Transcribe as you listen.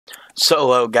So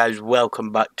hello guys,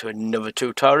 welcome back to another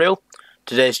tutorial.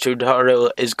 Today's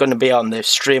tutorial is going to be on the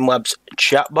Streamlabs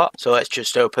Chatbot. So let's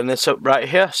just open this up right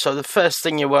here. So the first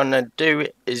thing you want to do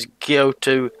is go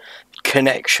to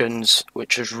connections,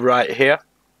 which is right here.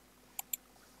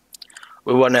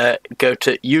 We want to go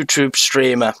to YouTube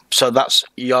Streamer, so that's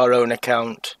your own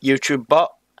account. YouTube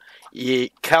Bot,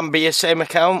 it can be your same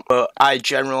account, but I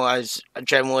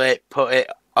generally put it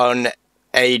on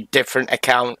a different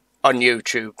account on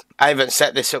YouTube. I haven't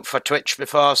set this up for Twitch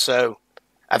before, so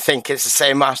I think it's the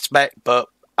same aspect, but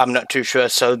I'm not too sure.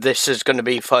 So this is going to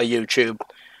be for YouTube.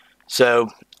 So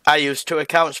I use two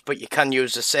accounts, but you can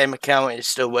use the same account. It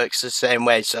still works the same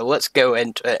way. So let's go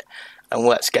into it and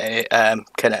let's get it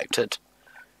connected.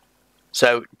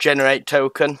 So generate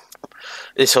token.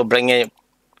 This will bring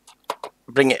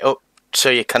it up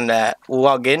so you can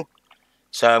log in.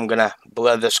 So I'm going to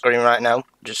blur the screen right now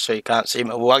just so you can't see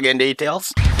my login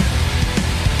details.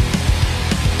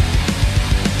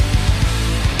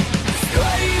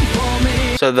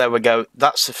 So there we go,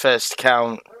 that's the first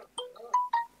account.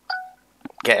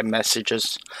 Getting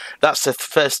messages. That's the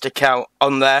first account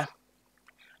on there.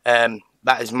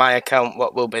 That is my account,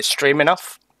 what we'll be streaming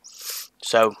off.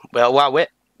 So we'll allow it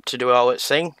to do all its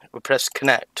thing. We press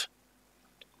connect.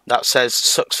 That says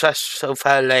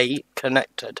successfully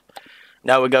connected.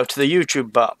 Now we go to the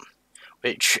YouTube bot,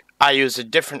 which I use a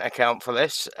different account for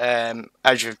this.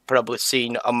 As you've probably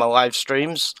seen on my live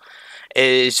streams,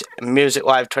 is Music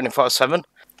Live 24/7.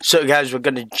 So guys, we're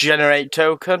going to generate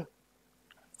token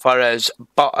for his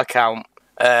bot account.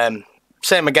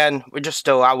 Same again, we just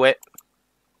allow it,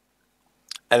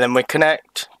 and then we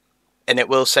connect, and it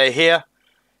will say here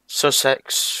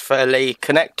successfully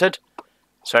connected.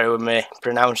 Sorry with my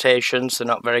pronunciations, they're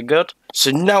not very good. So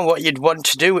now what you'd want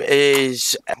to do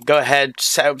is go ahead,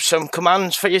 set up some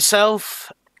commands for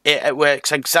yourself. It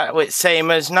works exactly the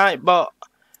same as Nightbot,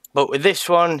 but with this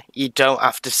one, you don't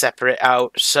have to separate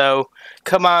out. So,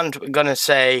 command, we're going to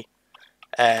say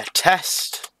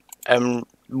test, and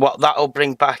what that will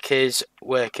bring back is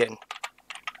working.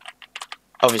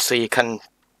 Obviously, you can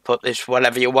put this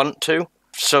whatever you want to.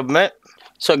 Submit.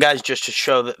 So, guys, just to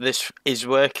show that this is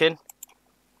working,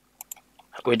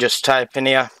 we just type in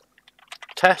here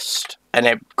test, and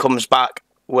it comes back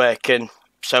working.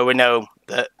 So, we know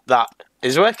that that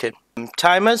is working.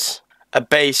 Timers are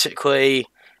basically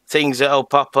things that'll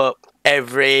pop up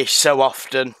every so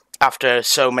often after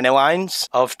so many lines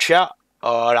of chat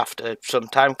or after some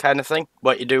time kind of thing.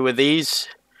 What you do with these,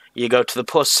 you go to the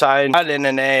plus sign, add in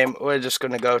a name. We're just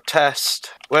going to go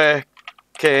test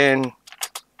working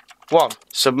 1,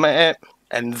 submit it,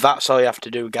 and that's all you have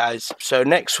to do, guys. So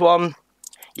next one,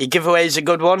 your giveaway is a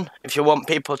good one if you want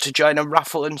people to join a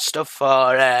raffle and stuff,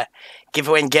 or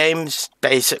giveaway games.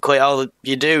 Basically all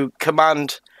you do,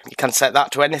 command, you can set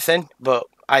that to anything, but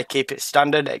I keep it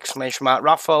standard, !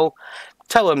 raffle,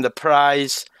 tell them the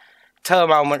prize, tell them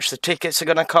how much the tickets are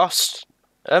going to cost,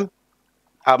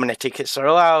 how many tickets are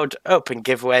allowed, open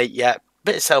giveaway, yeah,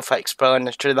 bit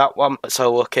self-explanatory that one. Let's have a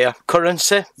look here.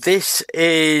 Currency, this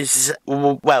is,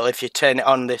 well, if you turn it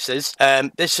on, this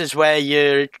is where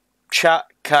your chat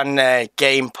can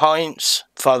gain points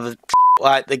for the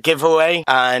like the giveaway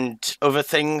and other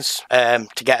things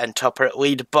to get on top of the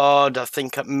leaderboard. I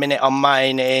think at minute on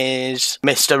mine is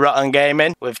Mr. Rotten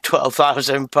Gaming with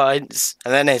 12,000 points,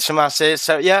 and then it's massive.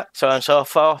 So yeah, so on and so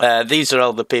forth. These are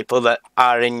all the people that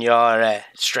are in your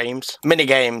streams. Mini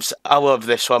games, I love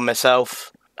this one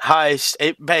myself. Heist,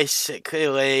 it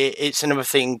basically, it's another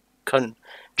thing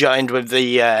joined with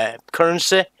the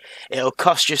currency. It'll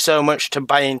cost you so much to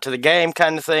buy into the game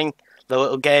kind of thing, the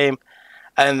little game.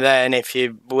 And then if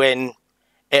you win,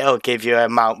 it'll give you an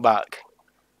amount back.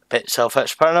 Bit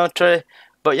self-explanatory.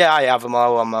 But yeah, I have them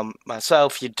all on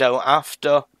myself. You don't have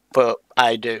to, but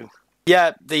I do.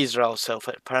 Yeah, these are all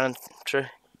self-explanatory.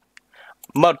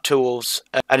 Mod tools.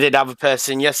 I did have a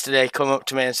person yesterday come up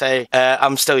to me and say,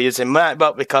 I'm still using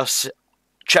Nightbot because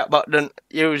Chatbot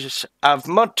doesn't have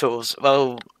mod tools.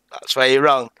 Well, that's where you're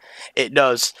wrong. It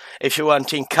does. If you're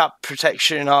wanting cap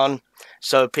protection on,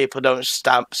 so people don't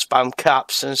spam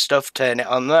caps and stuff, turn it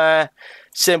on there.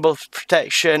 Symbol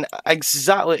protection,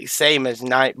 exactly the same as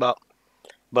Nightbot,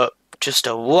 but just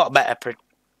a lot better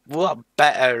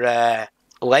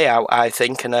layout, I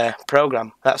think, in a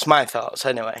program. That's my thoughts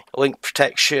anyway. Link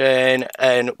protection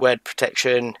and word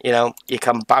protection, you know, you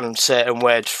can ban certain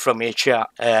words from your chat.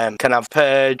 Can have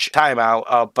purge,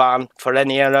 timeout or ban for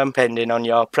any of them, depending on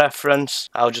your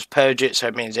preference. I'll just purge it, so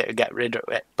it means it'll get rid of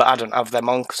it. But I don't have them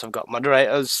on because I've got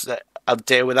moderators that I'll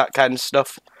deal with that kind of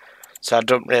stuff, so I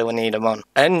don't really need them on.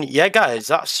 And yeah guys,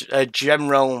 that's a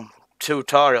general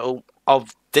tutorial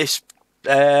of this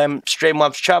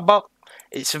Streamlabs Chatbot.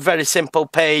 It's a very simple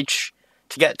page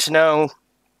to get to know,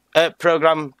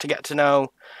 program to get to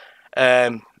know.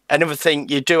 Another thing,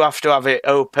 you do have to have it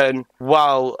open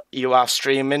while you are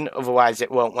streaming, otherwise it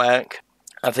won't work.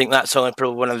 I think that's only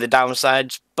probably one of the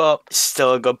downsides, but it's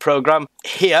still a good program.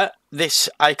 Here, this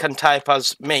I can type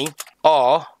as me,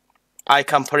 or I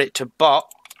can put it to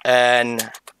bot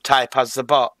and type as the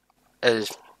bot,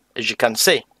 as you can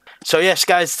see. So yes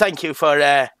guys, thank you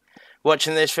for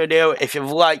watching this video. If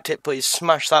you've liked it, please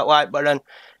smash that like button,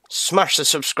 smash the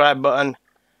subscribe button,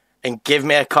 and give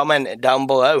me a comment down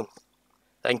below.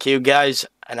 Thank you guys,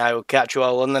 and I will catch you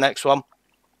all on the next one.